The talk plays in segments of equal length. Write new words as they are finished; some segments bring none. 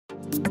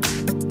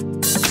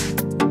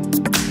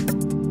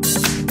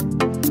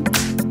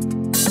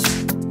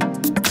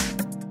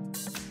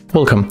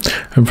Welcome.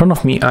 In front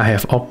of me I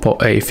have OPPO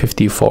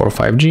A54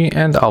 5G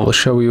and I will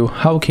show you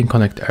how you can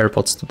connect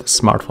AirPods to the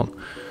smartphone.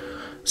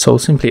 So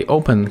simply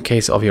open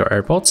case of your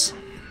AirPods.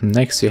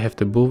 Next you have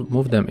to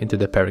move them into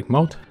the pairing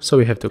mode, so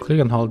you have to click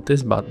and hold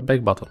this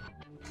back button.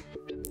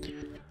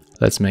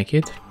 Let's make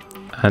it,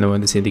 and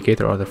when this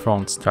indicator on the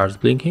front starts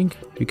blinking,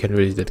 you can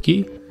release that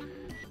key.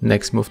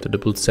 Next move to the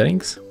Bluetooth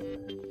settings,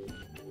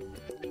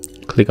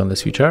 click on the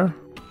switcher,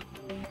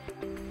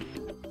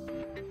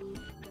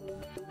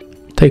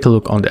 take a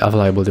look on the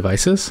available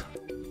devices.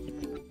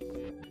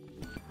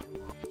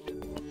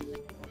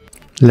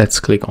 Let's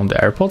click on the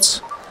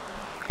AirPods,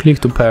 click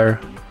to pair,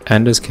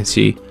 and as you can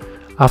see,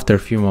 after a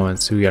few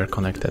moments we are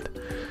connected.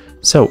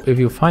 So if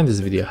you find this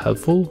video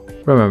helpful,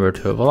 remember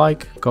to have a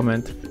like,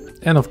 comment,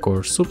 and of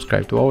course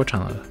subscribe to our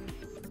channel.